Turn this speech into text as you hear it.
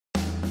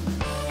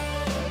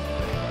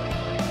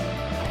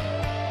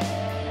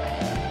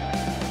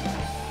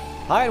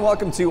Hi and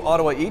welcome to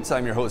Ottawa Eats.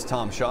 I'm your host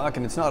Tom Schoch,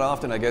 and it's not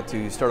often I get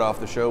to start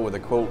off the show with a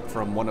quote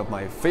from one of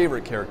my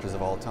favorite characters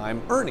of all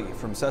time, Ernie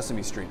from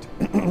Sesame Street.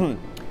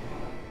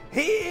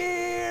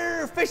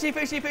 Here, fishy,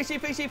 fishy, fishy,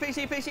 fishy,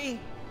 fishy, fishy.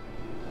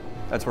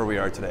 That's where we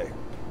are today,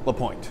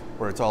 Lapointe,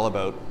 where it's all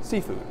about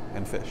seafood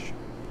and fish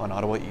on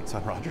Ottawa Eats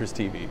on Rogers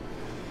TV.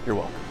 You're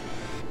welcome.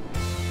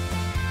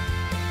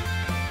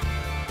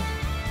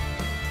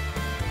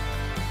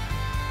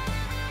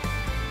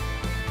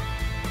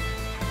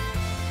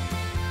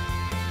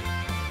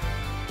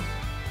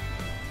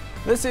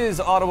 This is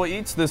Ottawa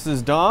Eats. This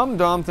is Dom.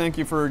 Dom, thank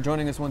you for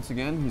joining us once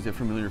again. He's a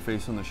familiar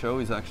face on the show.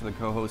 He's actually the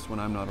co-host when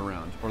I'm not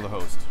around, or the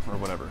host, or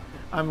whatever.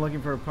 I'm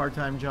looking for a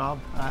part-time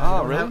job.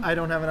 Really? I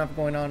don't have enough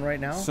going on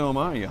right now. So am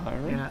I. You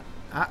hiring?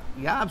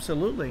 Yeah,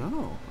 absolutely.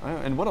 Oh,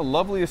 and what a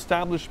lovely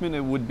establishment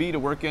it would be to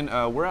work in.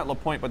 We're at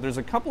Lapointe, but there's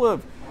a couple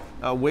of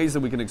ways that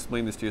we can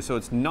explain this to you. So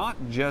it's not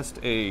just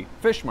a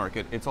fish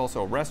market, it's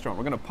also a restaurant.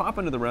 We're going to pop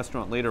into the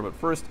restaurant later, but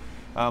first,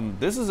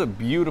 this is a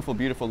beautiful,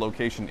 beautiful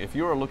location. If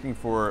you are looking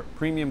for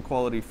premium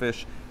quality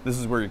fish, this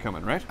is where you're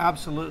coming, right?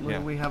 Absolutely.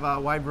 Yeah. We have a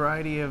wide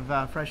variety of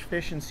fresh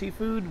fish and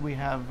seafood. We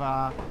have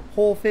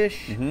whole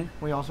fish. Mm-hmm.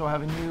 We also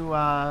have a new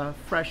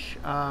fresh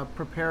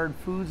prepared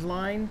foods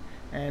line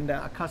and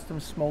a custom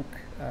smoke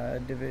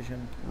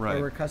division. Right.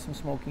 Where we're custom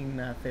smoking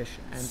fish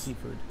and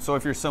seafood. So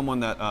if you're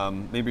someone that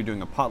maybe you're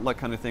doing a potluck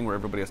kind of thing where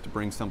everybody has to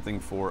bring something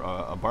for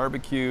a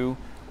barbecue,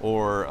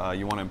 or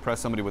you want to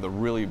impress somebody with a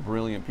really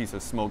brilliant piece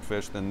of smoked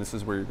fish, then this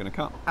is where you're going to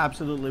come.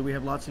 Absolutely. We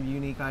have lots of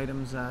unique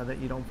items that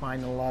you don't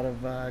find in a lot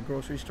of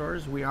grocery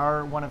stores. We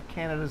are one of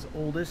Canada's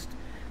oldest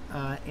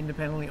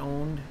independently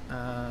owned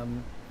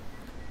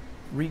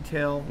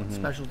retail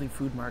specialty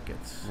food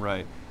markets.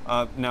 Right.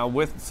 Now,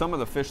 with some of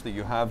the fish that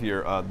you have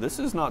here, this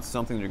is not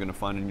something you're going to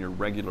find in your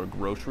regular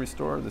grocery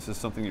store. This is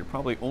something you're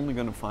probably only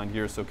going to find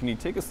here. So can you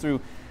take us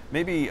through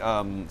maybe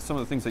some of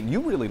the things that you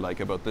really like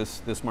about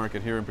this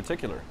market here in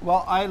particular?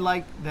 Well, I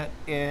like that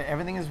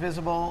everything is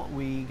visible.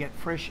 We get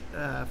fresh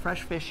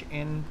fish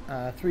in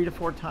 3 to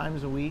 4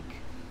 times a week,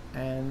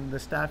 and the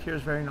staff here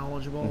is very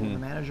knowledgeable. The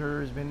manager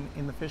has been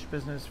in the fish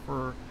business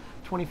for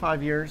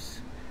 25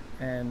 years,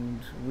 and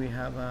we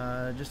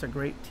have just a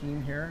great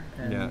team here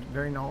and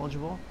very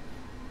knowledgeable.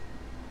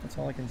 That's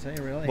all I can say,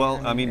 really.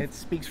 Well, I mean, it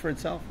speaks for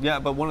itself. Yeah,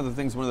 but one of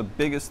the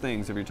biggest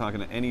things, if you're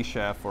talking to any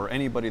chef or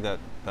anybody that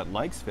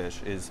likes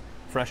fish, is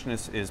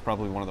freshness is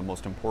probably one of the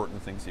most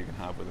important things you can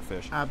have with a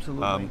fish.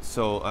 Absolutely.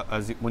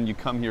 When you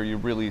come here, you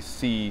really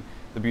see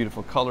the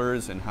beautiful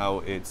colors and how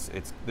it's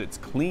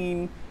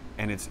clean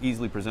and it's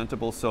easily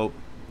presentable. So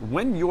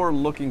when you're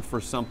looking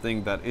for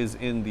something that is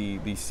in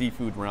the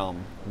seafood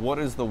realm, what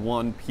is the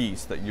one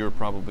piece that you're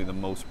probably the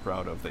most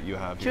proud of that you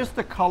have here? Just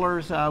the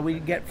colors.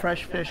 We get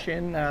fresh fish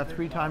in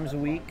 3 times a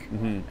week,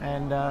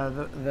 and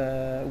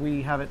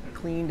we have it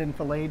cleaned and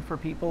filleted for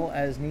people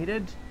as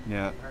needed.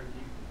 Yeah.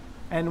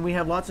 And we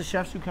have lots of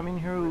chefs who come in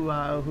here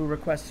who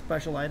request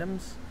special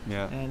items.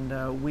 Yeah.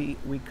 And we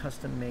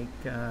custom make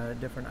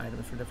different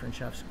items for different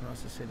chefs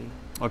across the city.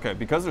 Okay,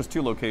 because there's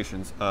 2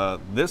 locations.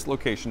 This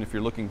location, if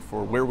you're looking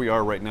for where we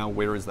are right now,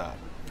 where is that?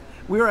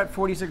 We are at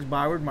 46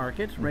 Byward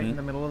Market, right in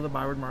the middle of the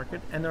Byward Market,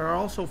 and there are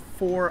also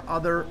 4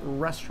 other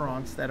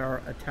restaurants that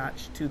are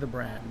attached to the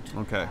brand.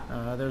 Okay.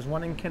 There's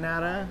one in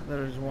Canada,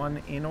 there's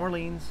one in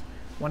Orleans,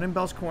 one in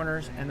Bell's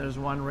Corners, and there's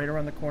one right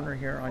around the corner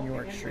here on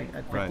York Street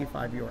at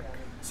 55 York.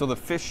 So the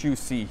fish you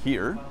see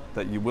here,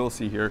 that you will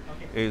see here,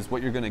 is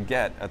what you're going to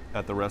get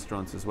at the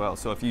restaurants as well.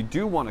 So if you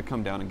do want to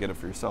come down and get it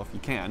for yourself, you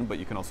can, but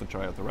you can also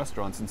try out the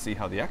restaurants and see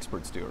how the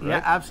experts do it, right?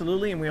 Yeah,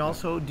 absolutely. And we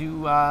also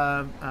do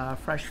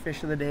fresh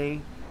fish of the day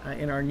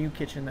in our new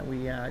kitchen that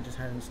we just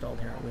had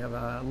installed here. We have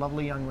a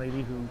lovely young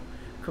lady who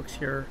cooks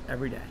here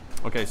every day.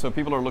 Okay, so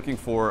people are looking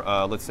for,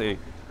 let's say,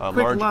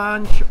 quick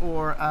lunch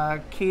or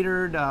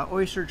catered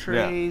oyster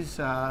trays,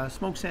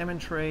 smoked salmon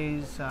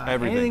trays,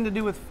 anything to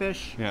do with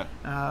fish. Yeah.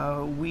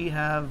 We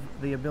have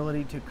the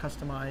ability to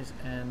customize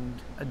and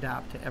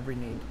adapt to every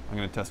need. I'm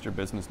going to test your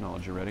business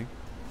knowledge. You ready?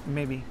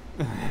 Maybe.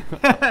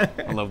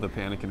 I love the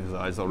panic in his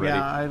eyes already.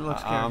 Yeah, I look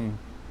scared.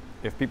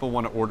 If people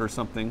want to order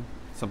something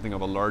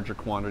of a larger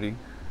quantity,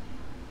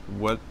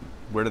 where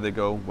do they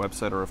go?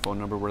 Website or a phone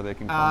number where they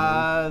can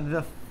call?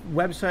 The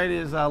website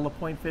is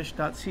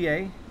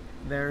lapointfish.ca.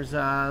 There's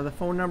the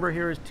phone number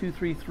here is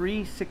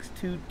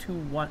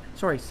 233-6221.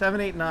 Sorry,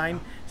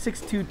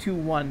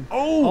 789-6221.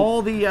 Oh!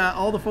 All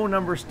the phone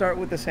numbers start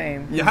with the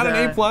same. You had an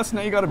A+,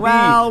 now you got a B.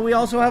 Well, we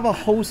also have a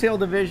wholesale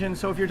division.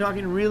 So if you're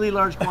talking really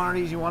large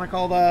quantities, you want to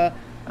call the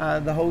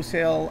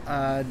wholesale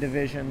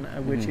division,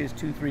 which is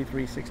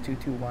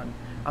 233-6221.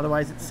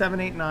 Otherwise, it's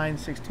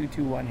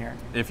 789-6221 here.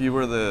 If you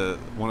were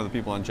one of the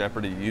people on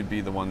Jeopardy, you'd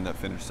be the one that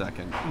finished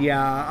second.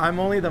 Yeah, I'm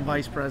only the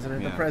vice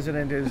president. Yeah. The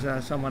president is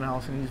someone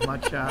else, and he's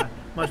much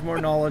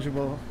more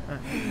knowledgeable.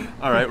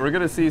 All right, we're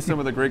going to see some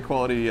of the great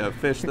quality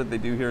fish that they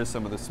do here,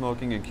 some of the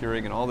smoking and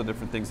curing, and all the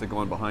different things that go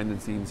on behind the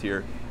scenes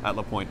here at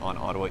Lapointe on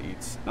Ottawa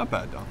Eats. Not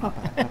bad, Dom.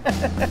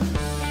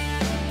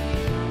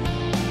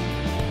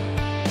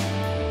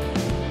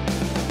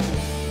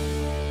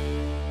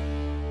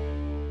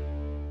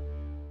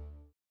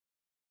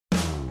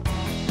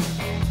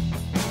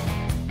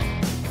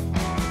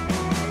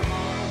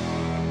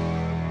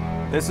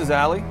 This is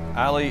Allie.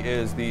 Allie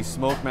is the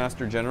Smoke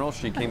Master General.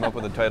 She came up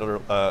with the title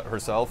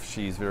herself.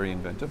 She's very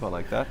inventive. I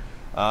like that.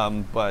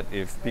 But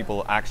if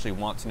people actually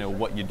want to know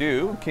what you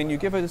do, can you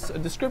give us a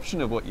description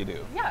of what you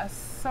do? Yes.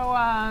 So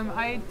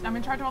I'm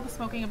in charge of all the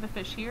smoking of the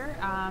fish here.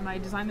 I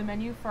design the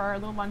menu for our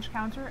little lunch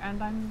counter,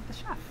 and I'm the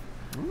chef.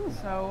 Ooh.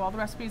 So all the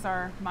recipes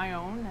are my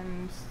own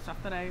and stuff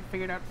that I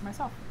figured out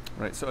myself.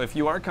 Right. So if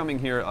you are coming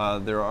here,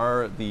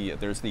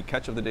 there's the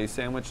catch of the day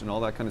sandwich and all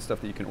that kind of stuff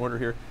that you can order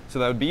here. So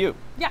that would be you.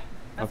 Yeah.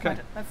 Okay.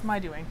 That's my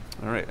doing.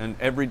 All right, and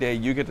every day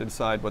you get to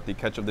decide what the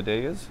catch of the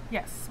day is?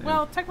 Yes. And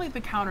well, technically the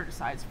counter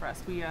decides for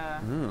us. We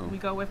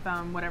go with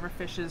whatever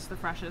fish is the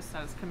freshest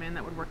that has come in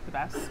that would work the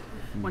best.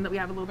 One that we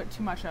have a little bit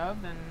too much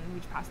of, then we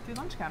just pass it through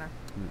the lunch counter.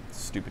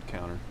 Stupid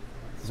counter.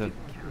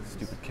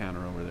 Stupid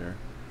counter over there.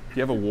 Do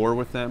you have a war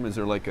with them? Is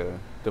there like a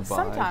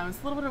divide? Sometimes.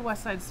 A little bit of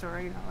West Side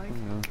Story, you know,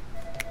 like.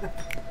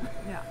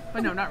 Yeah,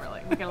 but no, not really.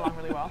 We get along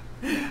really well.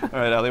 All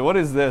right, Ali, what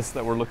is this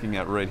that we're looking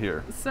at right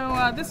here?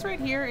 So this right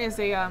here is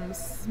a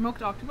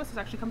smoked octopus. This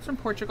actually comes from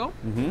Portugal.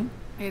 Mm-hmm.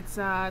 It's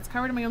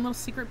covered in my own little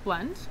secret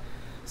blend.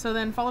 So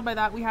then followed by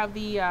that we have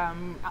the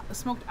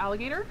smoked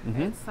alligator.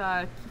 Mm-hmm.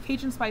 It's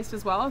Cajun spiced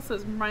as well, so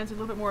it reminds me a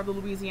little bit more of the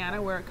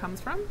Louisiana where it comes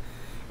from.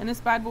 And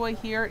this bad boy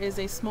here is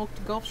a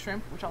smoked Gulf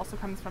shrimp, which also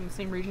comes from the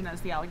same region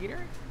as the alligator,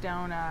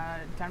 down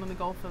in the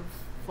Gulf of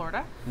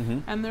Florida. Mm-hmm.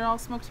 And they're all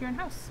smoked here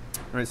in-house.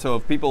 All right, so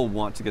if people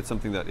want to get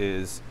something that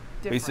is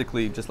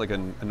basically just like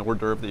an hors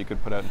d'oeuvre that you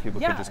could put out and people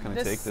could just kind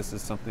of take, this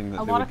is something that they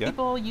would get? A lot of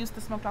people use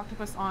the smoked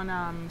octopus on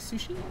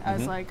sushi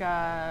as like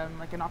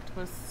an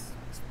octopus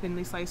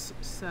thinly sliced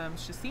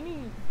sashimi.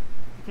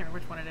 I can't remember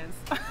which one it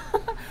is.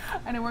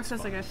 And it works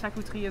as like a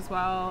charcuterie as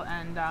well,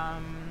 and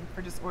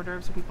for just hors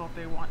d'oeuvres for people if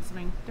they want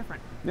something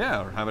different.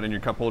 Yeah, or have it in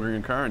your cup holder in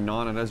your car and gnaw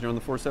on it as you're on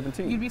the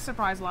 417. You'd be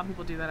surprised, a lot of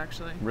people do that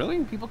actually.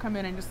 Really? People come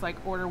in and just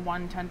like order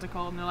one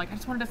tentacle and they're like, I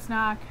just wanted a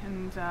snack,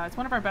 and it's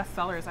one of our best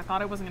sellers. I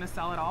thought I wasn't going to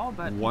sell it all,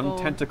 but one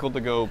tentacle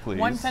to go, please.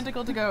 One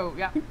tentacle to go,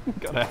 yeah.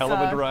 Got a hell of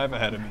a drive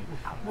ahead of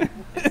me.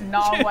 Just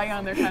gnaw away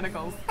on their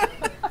tentacles.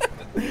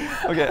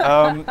 Okay,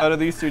 out of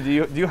these two,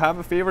 do you have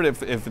a favorite?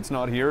 If it's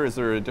not here, is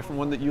there a different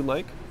one that you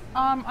like?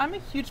 I'm a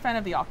huge fan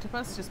of the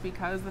octopus, just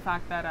because the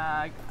fact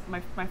that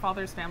my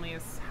father's family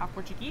is half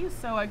Portuguese,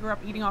 so I grew up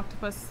eating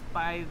octopus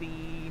by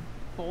the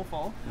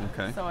bowlful.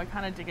 Okay. So I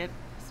kind of dig it.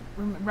 It's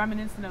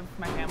reminiscent of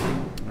my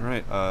family. All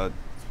right.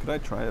 Could I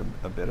try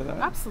a bit of that?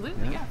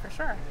 Absolutely, yeah, for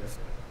sure.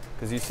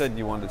 Because you said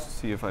you wanted to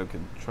see if I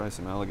could try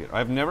some alligator.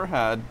 I've never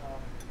had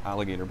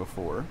alligator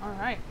before. All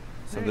right.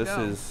 So this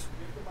is.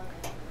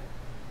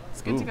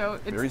 It's good to go.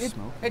 Very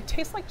smoky. It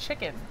tastes like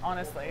chicken,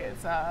 honestly.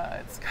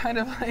 It's kind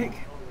of like.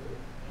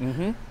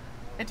 Mm-hmm.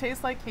 It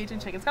tastes like Cajun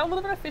chicken. It's got a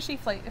little bit of fishy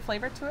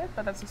flavor to it,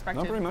 but that's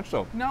expected. Not very much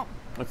so. No.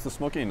 It's the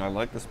smoky, and I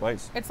like the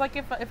spice. It's like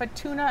if a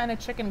tuna and a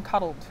chicken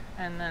cuddled,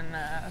 and then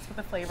that's what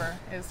the flavor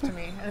is to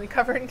me. And you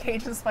cover it in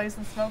Cajun spice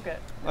and smoke it.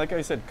 Like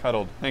I said,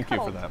 cuddled. Thank you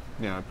for that.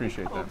 Yeah, I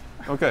appreciate that.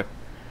 Okay.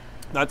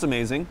 That's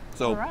amazing.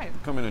 So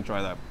come in and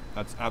try that.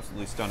 That's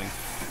absolutely stunning.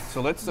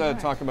 So let's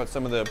talk about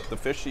some of the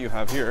fish that you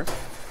have here.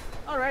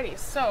 Alrighty,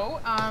 so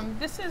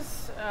this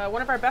is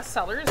one of our best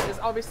sellers is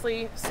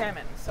obviously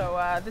salmon.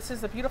 So this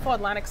is a beautiful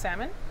Atlantic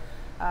salmon.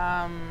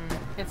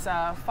 It's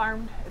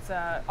farmed, it's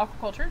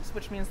aquacultured,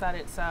 which means that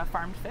it's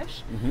farmed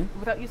fish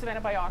without use of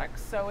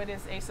antibiotics. So it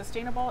is a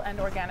sustainable and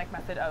organic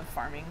method of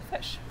farming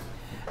fish.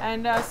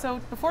 And so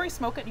before you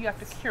smoke it, you have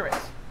to cure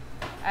it.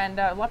 And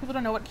a lot of people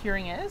don't know what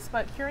curing is,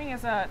 but curing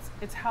is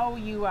it's how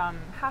you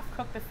half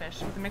cook the fish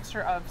with a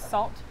mixture of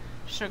salt,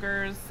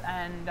 sugars,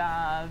 and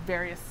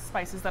various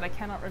spices that I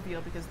cannot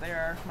reveal because they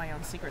are my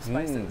own secret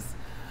spices.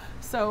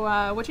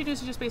 So what you do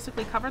is you just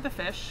basically cover the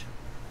fish,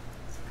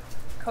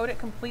 coat it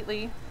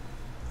completely.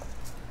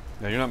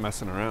 Yeah, you're not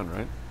messing around,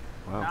 right?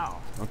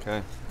 Wow. No.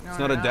 Okay. It's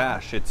not a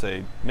dash, it's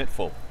a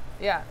mittful.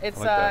 Yeah, it's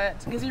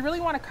because you really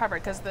want to cover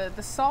it because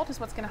the salt is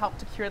what's going to help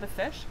to cure the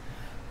fish.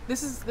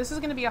 This is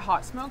going to be a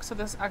hot smoke, so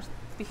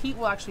the heat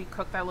will actually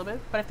cook that a little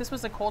bit. But if this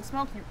was a cold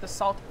smoke, the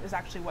salt is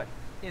actually what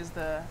is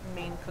the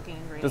main cooking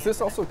ingredient. Does this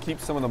also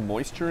keep some of the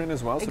moisture in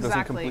as well, so it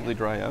doesn't completely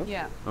dry out?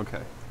 Yeah. Okay.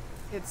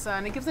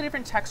 And it gives a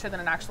different texture than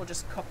an actual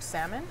just cooked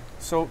salmon.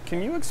 So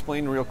can you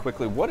explain real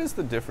quickly, what is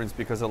the difference?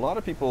 Because a lot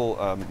of people,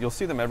 you'll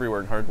see them everywhere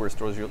in hardware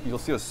stores, you'll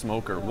see a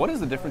smoker. What is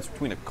the difference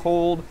between a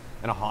cold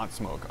and a hot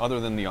smoke, other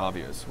than the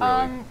obvious,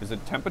 really? Is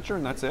it temperature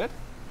and that's it?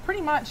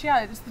 Pretty much,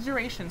 yeah, it's the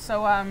duration.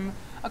 So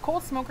a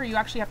cold smoker, you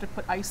actually have to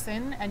put ice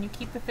in, and you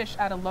keep the fish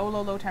at a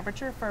low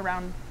temperature for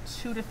around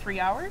 2 to 3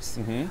 hours.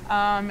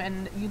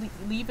 And you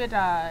leave it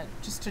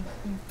just to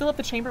fill up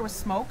the chamber with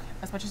smoke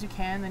as much as you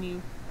can. Then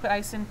you put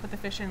ice in, put the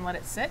fish in, let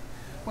it sit.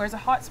 Whereas a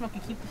hot smoke,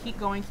 you keep the heat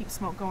going, keep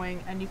smoke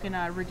going, and you can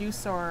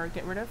reduce or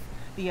get rid of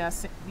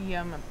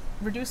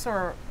reduce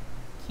or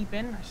keep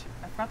in.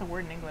 I forgot the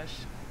word in English.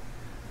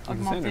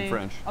 Augmente in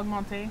French.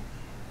 Augmente.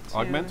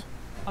 Augment.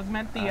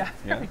 Augment the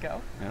there we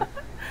go. Yeah.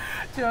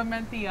 To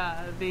augment the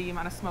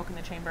amount of smoke in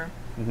the chamber.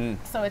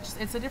 So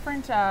it's a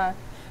different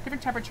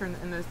temperature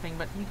in this thing,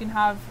 but you can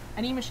have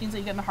any machines that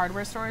you get in the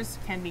hardware stores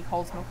can be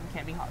cold smoke and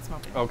can be hot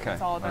smoking. Okay.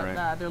 It's all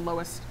about their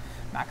lowest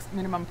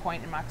minimum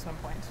point and maximum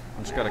point.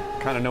 You just got to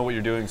kind of know what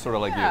you're doing, sort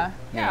of like Yeah, you.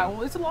 yeah.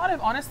 Well, it's a lot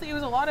of, honestly, it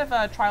was a lot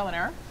of trial and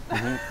error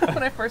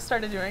when I first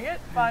started doing it,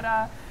 but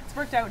it's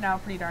worked out now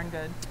pretty darn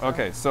good. So.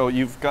 Okay, so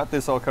you've got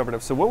this all covered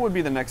up. So what would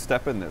be the next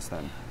step in this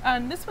then?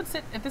 And this would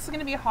sit, if this is going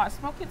to be a hot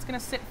smoke, it's going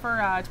to sit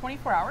for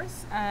 24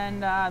 hours,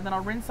 and then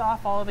I'll rinse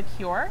off all of the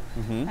cure,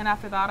 and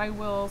after that I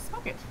will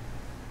smoke it.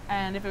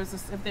 And if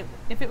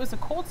it was a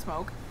cold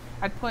smoke,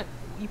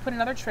 you put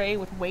another tray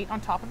with weight on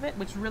top of it,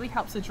 which really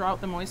helps to draw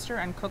out the moisture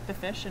and cook the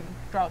fish and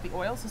draw out the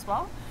oils as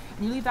well.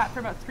 And you leave that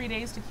for about 3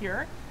 days to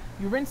cure.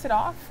 You rinse it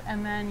off,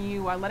 and then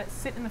you let it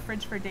sit in the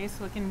fridge for a day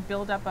so it can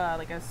build up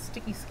like a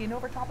sticky skin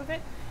over top of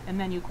it, and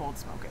then you cold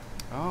smoke it.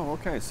 Oh,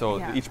 okay.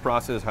 So each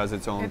process has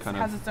its own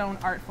has its own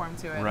art form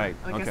to it. Right.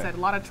 Like I said, a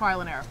lot of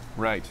trial and error.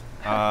 Right.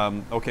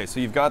 Okay, so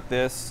you've got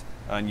this,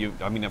 and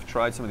I've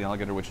tried some of the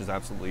alligator, which is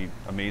absolutely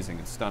amazing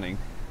and stunning.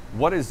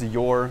 What is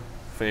your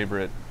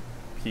favorite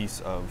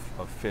piece of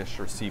fish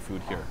or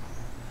seafood here?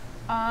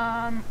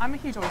 I'm a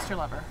huge oyster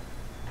lover.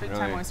 Big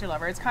time oyster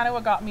lover. It's kind of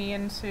what got me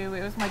into,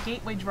 it was my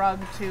gateway drug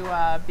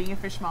to being a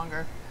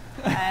fishmonger.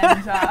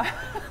 And,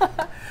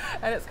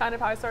 and it's kind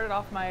of how I started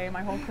off my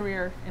whole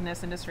career in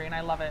this industry, and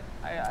I love it.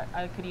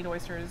 I could eat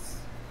oysters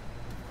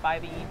by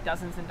the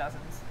dozens and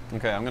dozens.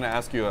 Okay, I'm going to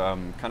ask you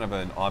kind of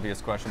an obvious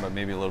question, but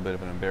maybe a little bit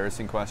of an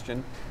embarrassing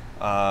question.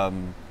 A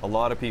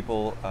lot of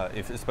people,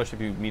 especially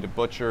if you meet a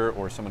butcher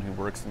or someone who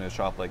works in a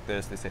shop like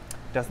this, they say,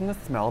 "Doesn't the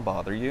smell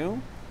bother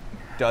you?"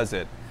 Does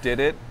it? Did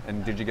it?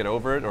 And did you get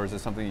over it, or is it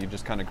something you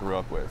just kind of grew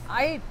up with?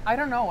 I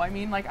don't know. I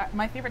mean, like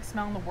my favorite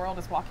smell in the world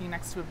is walking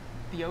next to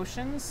the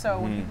ocean. So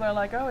when people are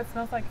like, "Oh, it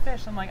smells like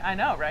fish," I'm like, "I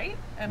know, right?"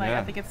 And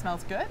I think it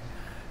smells good.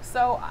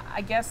 So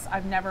I guess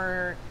I've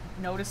never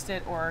noticed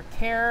it or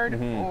cared,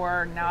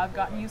 or now I've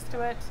gotten used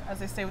to it. As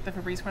they say with the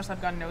Febreze course,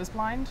 I've gone nose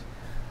blind.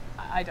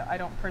 I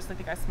don't personally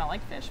think I smell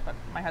like fish, but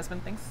my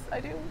husband thinks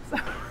I do. So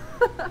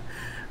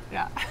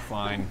yeah.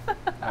 Fine.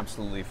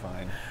 Absolutely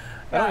fine.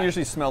 I don't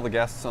usually smell the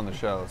guests on the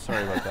show.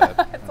 Sorry about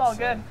that. It's all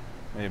good.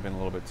 May have been a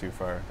little bit too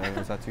far.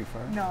 Was that too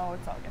far? No,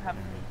 it's all good.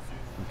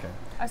 Okay.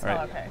 I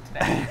smell okay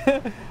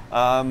today.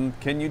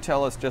 Can you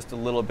tell us just a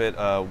little bit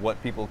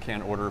what people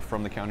can order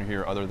from the counter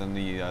here, other than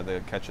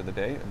the catch of the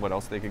day? What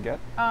else they could get?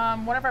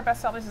 One of our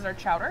best sellers is our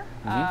chowder.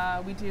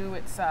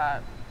 It's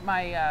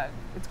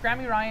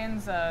Grammy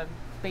Ryan's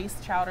base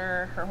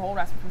chowder, her whole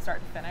recipe from start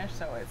to finish.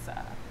 So it's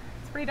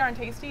pretty darn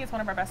tasty. It's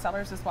one of our best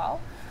sellers as well.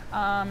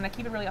 And I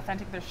keep it really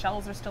authentic. Their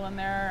shells are still in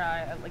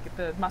there. Like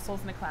the mussels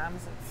and the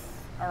clams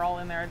are all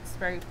in there. It's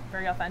very,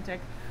 very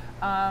authentic.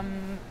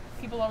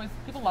 People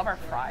love our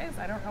fries.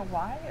 I don't know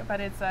why,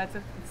 but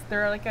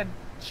they're like a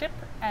chip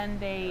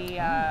and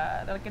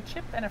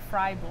a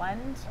fry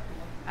blend,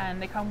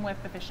 and they come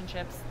with the fish and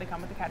chips. They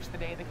come with the catch of the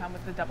day. They come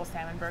with the double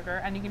salmon burger,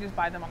 and you can just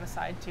buy them on the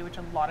side too, which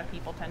a lot of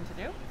people tend to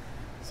do.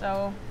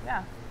 So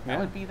that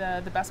would be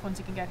the best ones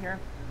you can get here.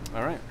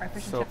 All right. Our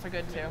fish and chips are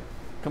good too.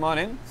 Come on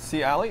in,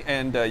 see Allie,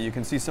 and you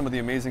can see some of the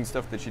amazing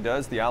stuff that she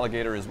does. The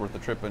alligator is worth the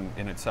trip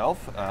in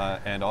itself,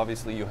 and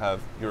obviously you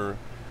have your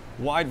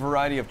wide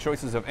variety of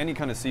choices of any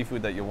kind of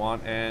seafood that you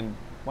want, and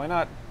why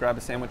not grab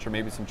a sandwich or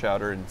maybe some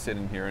chowder and sit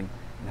in here and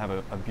have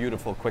a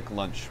beautiful quick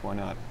lunch. Why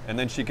not? And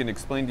then she can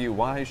explain to you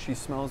why she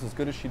smells as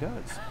good as she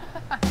does.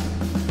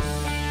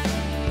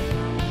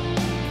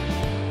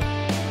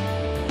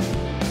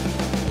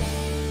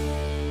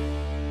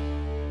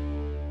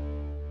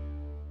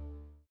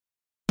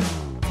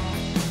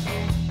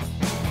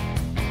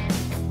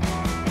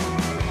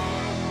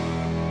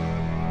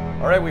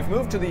 All right, we've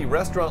moved to the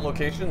restaurant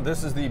location.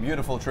 This is the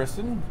beautiful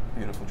Tristan.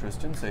 Beautiful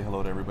Tristan, say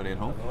hello to everybody at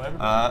home.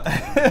 Hello,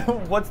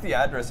 everybody. What's the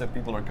address if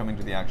people are coming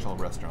to the actual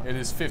restaurant? It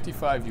is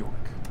 55 York.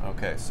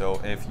 Okay, so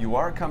if you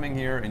are coming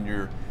here and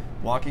you're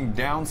walking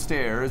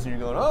downstairs and you're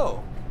going,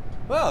 oh,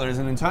 well, there's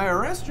an entire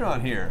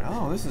restaurant here.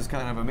 Oh, this is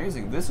kind of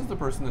amazing. This is the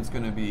person that's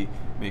going to be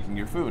making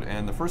your food.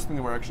 And the first thing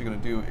that we're actually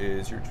going to do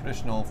is your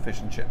traditional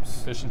fish and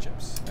chips. Fish and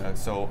chips.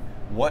 So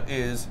what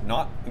is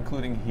not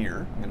including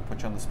here, I'm going to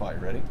put you on the spot. You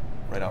ready?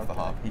 Right off the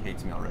hop. He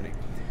hates me already.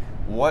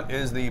 What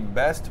is the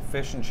best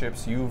fish and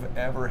chips you've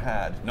ever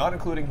had? Not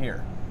including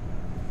here.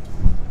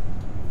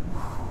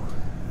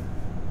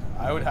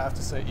 I would have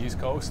to say East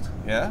Coast.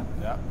 Yeah?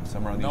 Yeah.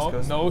 Somewhere on the East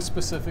Coast? No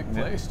specific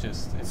place,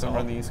 just it's somewhere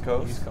on the East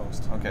Coast? East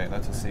Coast. Okay,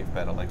 that's a safe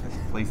bet. I like this.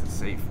 The place is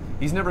safe.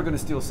 He's never going to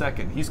steal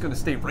second. He's going to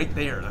stay right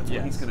there. That's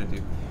what he's going to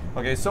do.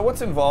 Okay, so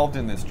what's involved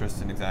in this,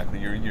 Tristan, exactly?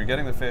 You're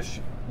getting the fish.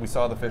 We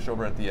saw the fish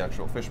over at the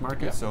actual fish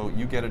market, so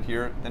you get it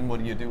here. Then what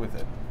do you do with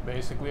it?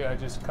 Basically, I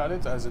just cut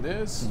it as it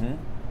is,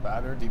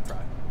 batter, deep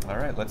fry. All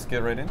right, let's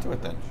get right into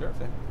it then. Sure.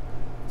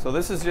 So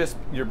this is just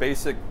your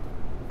basic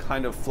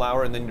kind of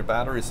flour, and then your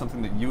batter is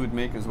something that you would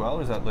make as well?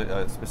 Or is that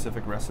a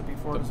specific recipe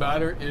for it? The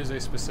batter is a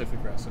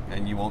specific recipe.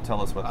 And you won't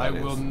tell us what that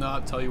is? I will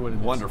not tell you what it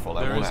is. Wonderful,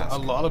 I won't ask. There's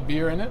a lot of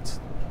beer in it.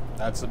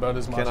 That's about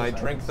as much as Can I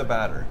drink the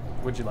batter?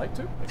 Would you like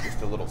to?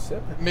 Just a little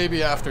sip?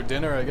 Maybe after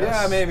dinner, I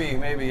guess. Yeah,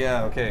 maybe,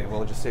 yeah. Okay,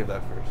 we'll just save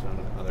that for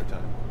another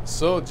time.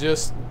 So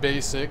just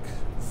basic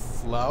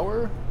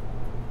flour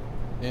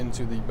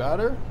into the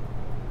batter.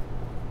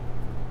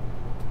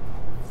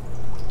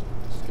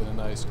 Just Get a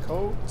nice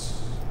coat.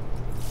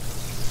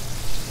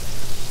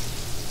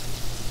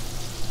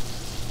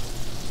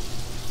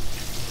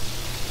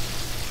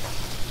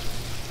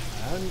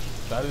 And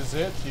that is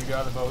it. You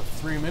got about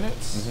 3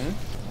 minutes.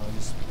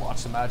 Just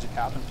watch the magic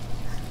happen.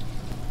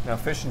 Now,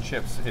 fish and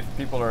chips, if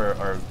people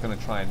are going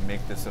to try and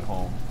make this at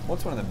home,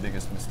 what's one of the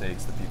biggest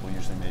mistakes that people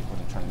usually make when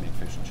they're trying to make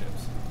fish and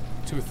chips?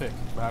 Too thick.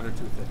 Batter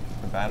too thick.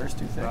 The batter's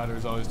too thick? Batter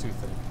is always too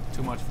thick.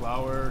 Too much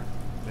flour,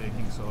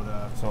 baking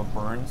soda. So it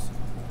burns?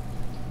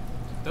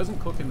 It doesn't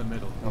cook in the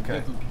middle. Okay.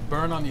 You get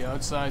burn on the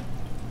outside,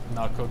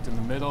 not cooked in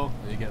the middle.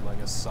 You get like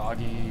a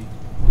soggy,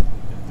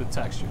 the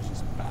texture is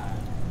just bad.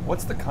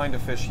 What's the kind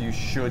of fish you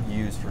should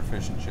use for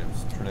fish and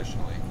chips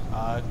traditionally?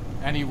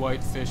 Any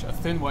white fish, a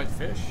thin white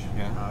fish,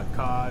 Yeah.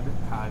 cod,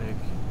 haddock,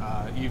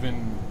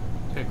 even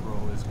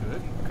pickerel is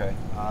good. Okay.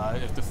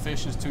 If the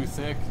fish is too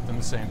thick, then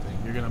the same thing.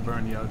 You're going to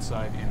burn the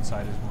outside,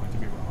 inside is going to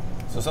be raw.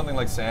 So something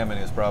like salmon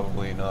is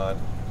probably not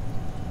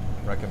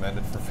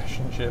recommended for fish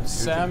and chips?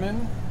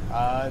 Salmon,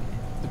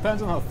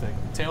 depends on how thick.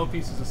 Tail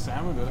pieces of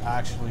salmon would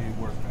actually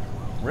work very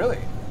well. Really?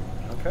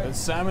 Okay. But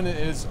salmon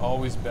is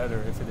always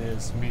better if it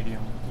is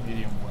medium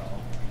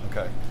well.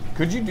 Okay.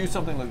 Could you do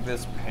something like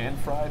this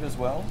pan-fried as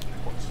well?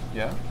 Of course.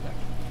 Yeah?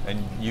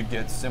 And you'd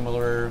get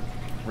similar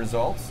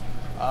results?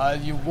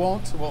 You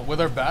won't, well,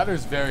 with our batter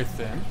is very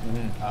thin.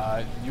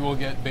 You will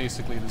get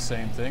basically the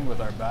same thing with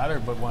our batter,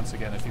 but once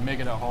again, if you make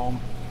it at home,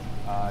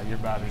 your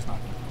batter's not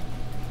going to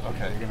cook.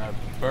 Okay. You're going to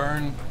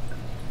burn,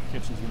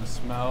 kitchen's going to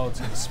smell, it's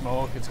going to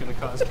smoke, it's going to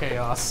cause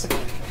chaos.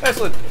 Let's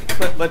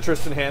let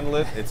Tristan handle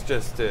it. It's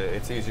just,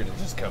 it's easier to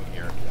just come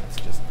here. It's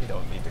just, you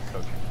don't need to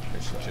cook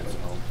fish and chips at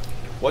home.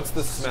 What's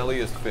the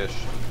smelliest fish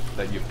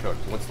that you've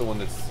cooked? What's the one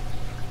that's...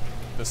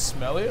 The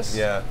smelliest?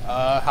 Yeah.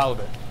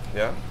 Halibut.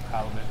 Yeah?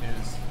 Halibut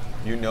is...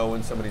 You know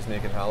when somebody's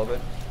making halibut?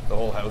 The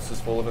whole house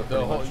is full of it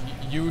pretty much?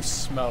 You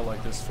smell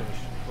like this fish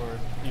for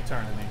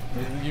eternity.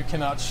 You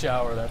cannot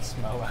shower that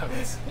smell out.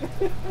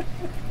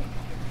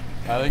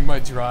 I think my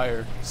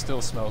dryer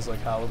still smells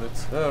like halibut.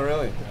 Oh,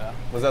 really? Yeah.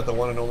 Was that the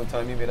one and only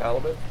time you made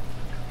halibut?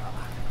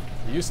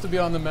 It used to be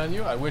on the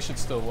menu. I wish it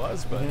still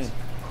was, but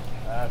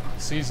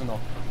seasonal.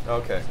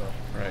 Okay.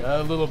 So, right.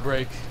 a little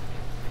break.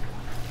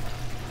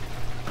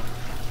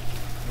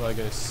 Like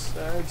I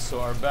said, so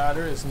our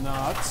batter is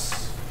not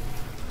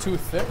too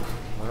thick.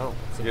 Wow.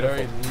 It's a Beautiful.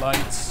 very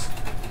light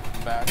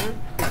batter.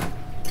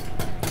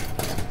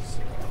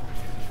 So,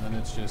 and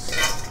it's just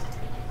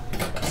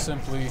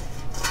simply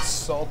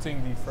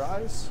salting the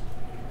fries.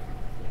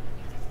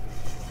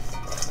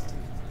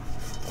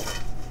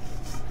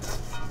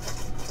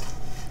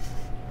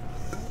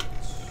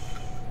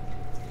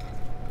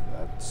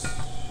 That's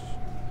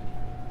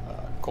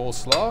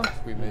coleslaw.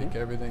 We make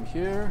everything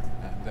here,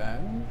 and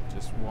then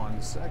just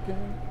 1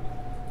 second.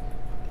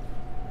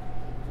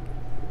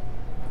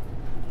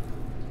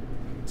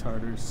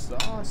 Tartar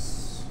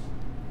sauce,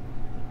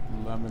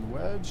 lemon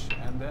wedge,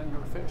 and then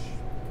your fish.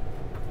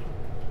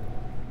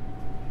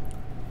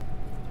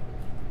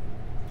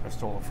 I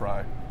stole a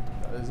fry.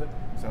 That is it.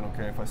 Is that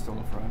okay if I stole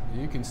a fry?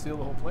 You can steal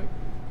the whole plate.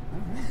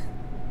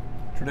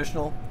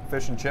 Traditional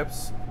fish and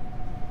chips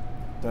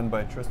done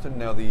by Tristan.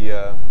 Now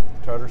the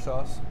tartar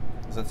sauce,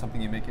 is that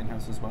something you make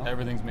in-house as well?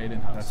 Everything's made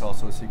in-house. That's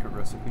also a secret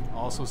recipe?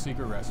 Also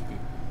secret recipe.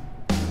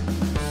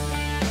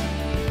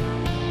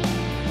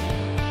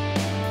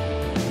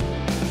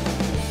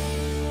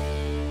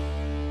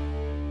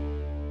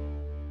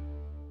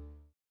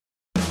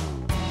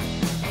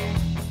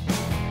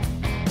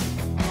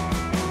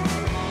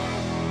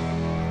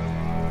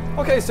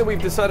 Okay, so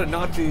we've decided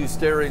not to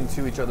stare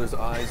into each other's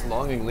eyes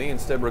longingly.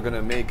 Instead, we're going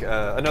to make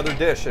another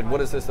dish. And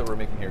what is this that we're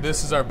making here?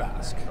 This is our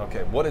basque.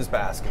 Okay, what is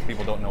basque if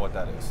people don't know what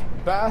that is?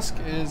 Basque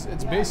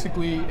it's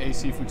basically a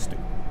seafood stew.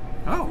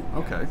 Oh,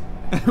 okay.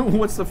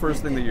 What's the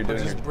first thing that you're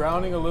doing here? Just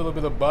browning a little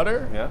bit of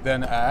butter, Yeah.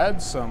 then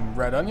add some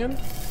red onion,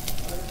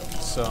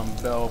 some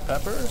bell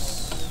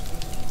peppers,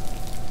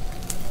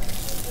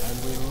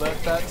 and we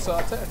let that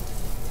saute.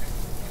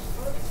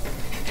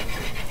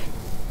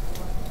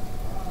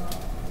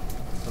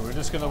 So we're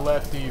just going to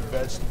let the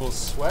vegetables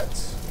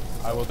sweat.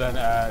 I will then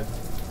add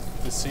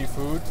the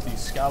seafood, the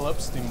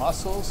scallops, the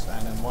mussels,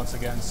 and then once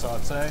again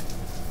saute.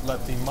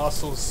 Let the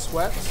mussels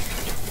sweat.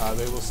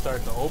 They will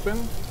start to open,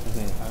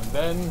 and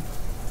then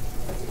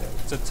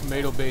it's a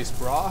tomato-based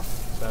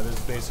broth that is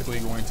basically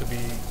going to be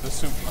the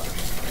soup part.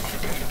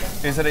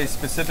 Is it a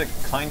specific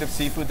kind of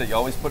seafood that you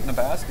always put in a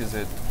basque? Is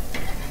it,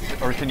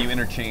 or can you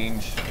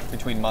interchange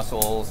between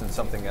mussels and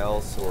something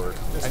else, or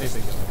Just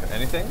anything.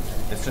 anything?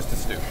 It's just a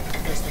stew.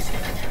 Just the stew.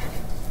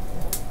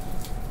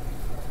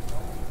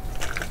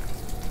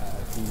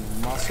 Add the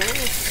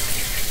mussels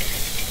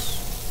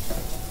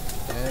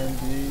and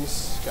the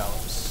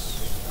scallops.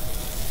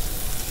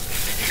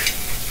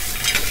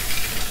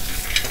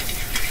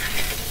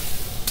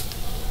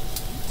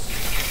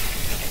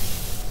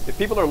 If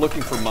people are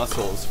looking for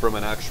mussels from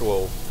an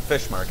actual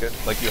fish market,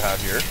 like you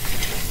have here,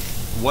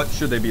 what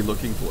should they be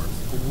looking for?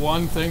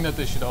 One thing that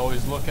they should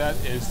always look at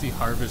is the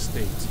harvest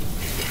date.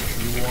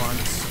 You want,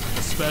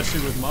 especially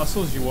with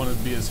mussels, you want it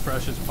to be as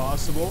fresh as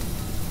possible.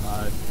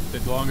 The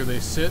longer they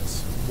sit,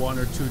 1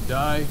 or 2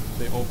 die,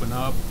 they open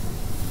up,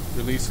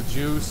 release the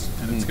juice,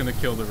 and it's gonna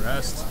kill the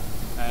rest.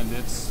 And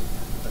it's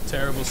a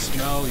terrible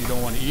smell. You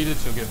don't want to eat it,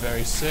 you'll get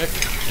very sick.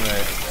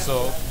 Right.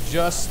 So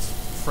just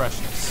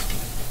freshness.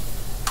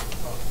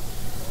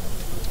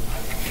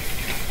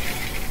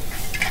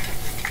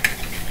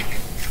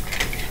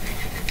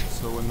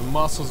 So when the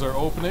mussels are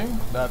opening,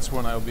 that's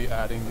when I'll be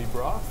adding the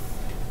broth.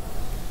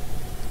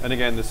 And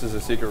again, this is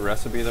a secret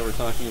recipe that we're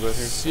talking about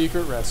here.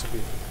 Secret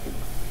recipe.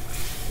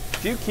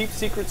 Do you keep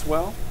secrets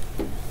well?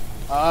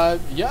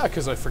 Yeah,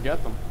 because I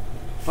forget them.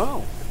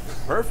 Oh,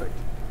 perfect.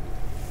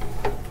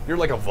 You're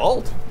like a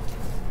vault.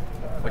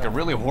 Like a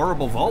really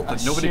horrible vault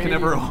that nobody can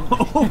ever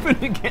open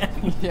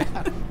again.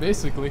 Yeah,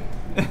 basically.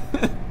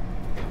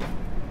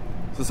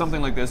 So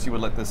something like this, you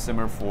would let this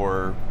simmer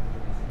for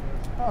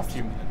A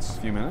few minutes.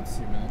 a few minutes? A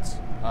few minutes.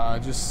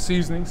 Just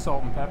seasoning,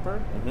 salt and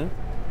pepper. Mm-hmm.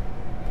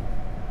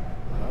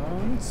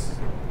 And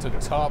to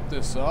top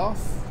this off,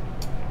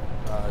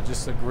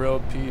 just a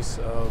grilled piece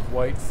of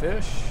white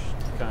fish.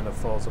 Kind of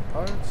falls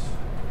apart.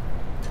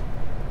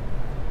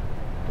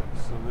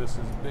 So this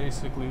is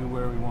basically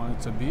where we want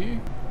it to be.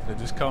 It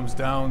just comes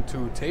down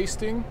to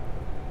tasting.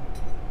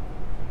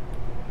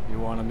 You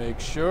want to make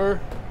sure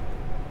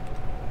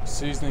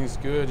seasoning's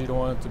good. You don't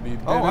want it to be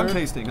bitter. Oh, I'm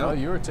tasting. No, Oh.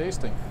 you're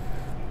tasting.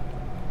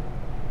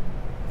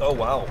 Oh,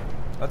 wow.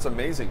 That's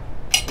amazing.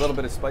 A little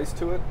bit of spice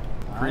to it.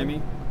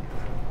 Creamy.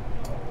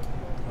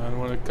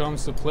 And when it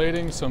comes to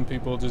plating, some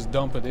people just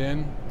dump it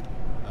in,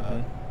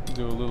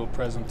 do a little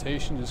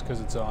presentation just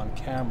because it's on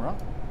camera.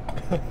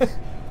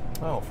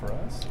 Oh, for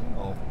us?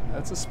 Oh.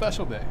 That's a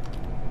special day.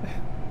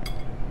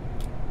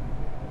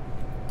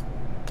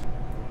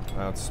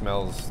 Wow, it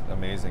smells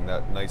amazing.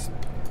 That nice,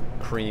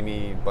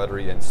 creamy,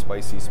 buttery, and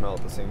spicy smell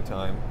at the same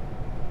time.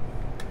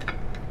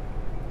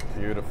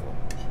 Beautiful.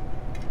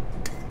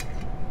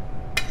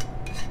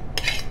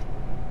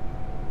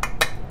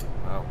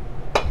 Wow.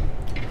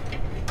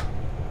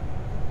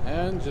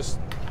 And just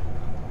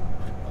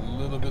a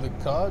little bit of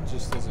cod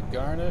just as a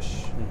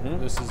garnish.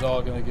 This is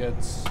all gonna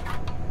gets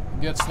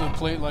to the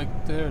plate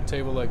like their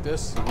table like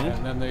this,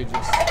 and then they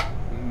just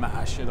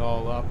mash it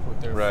all up with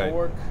their Right.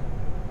 fork.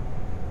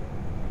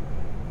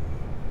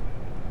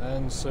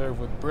 Then serve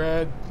with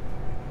bread,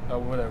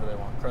 whatever they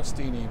want,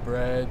 crostini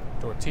bread,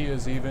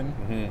 tortillas even,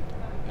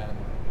 and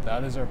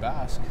that is our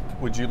basque.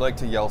 Would you like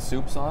to yell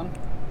soups on?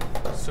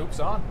 Soup's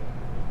on.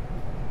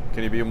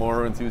 Can you be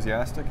more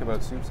enthusiastic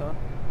about soups on?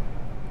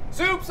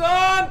 Soups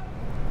on!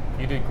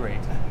 You did great.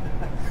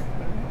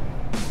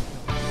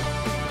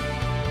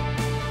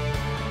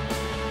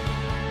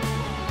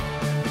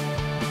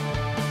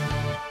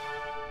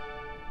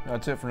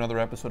 That's it for another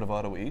episode of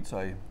Ottawa Eats.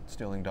 I'm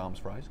stealing Dom's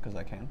fries because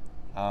I can.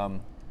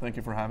 Thank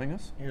you for having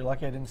us. You're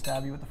lucky I didn't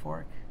stab you with the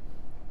fork.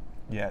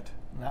 Yet.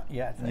 Not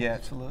yet. Yet.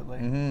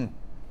 Absolutely.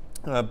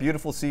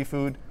 Beautiful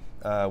seafood.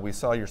 We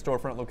saw your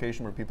storefront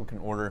location where people can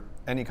order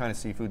any kind of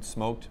seafood,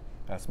 smoked.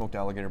 Smoked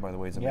alligator, by the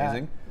way, is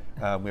amazing.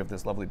 We have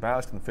this lovely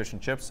basque and the fish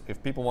and chips.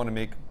 If people want to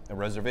make a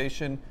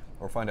reservation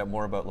or find out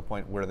more about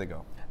Lapointe, where do they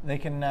go? They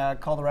can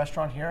call the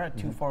restaurant here at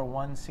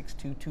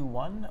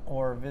 241-6221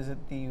 or visit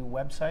the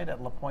website at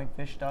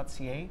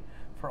lapointefish.ca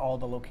for all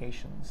the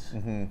locations.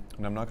 And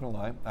I'm not going to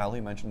lie,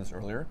 Ali mentioned this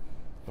earlier.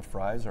 The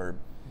fries are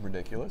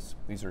ridiculous.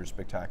 These are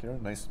spectacular.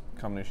 Nice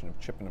combination of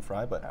chip and a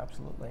fry, but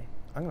Absolutely.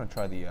 I'm going to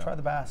try the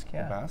Basque,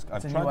 yeah. Basque.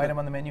 It's I've a tried new the- item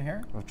on the menu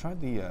here. I've tried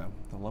the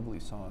lovely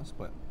sauce,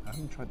 but I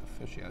haven't tried the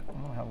fish yet.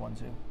 I'm gonna have one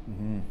too.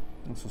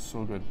 This is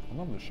so good. I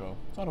love this show.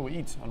 It's Ottawa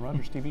Eats on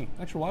Rogers TV.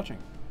 Thanks for watching.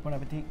 Bon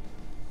appetit.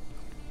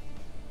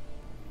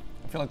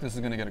 I feel like this is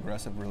going to get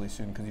aggressive really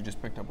soon because you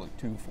just picked up like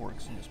 2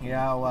 forks. And just went-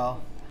 Yeah,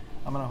 well,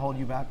 I'm gonna hold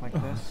you back like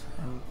this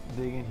and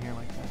dig in here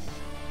like this.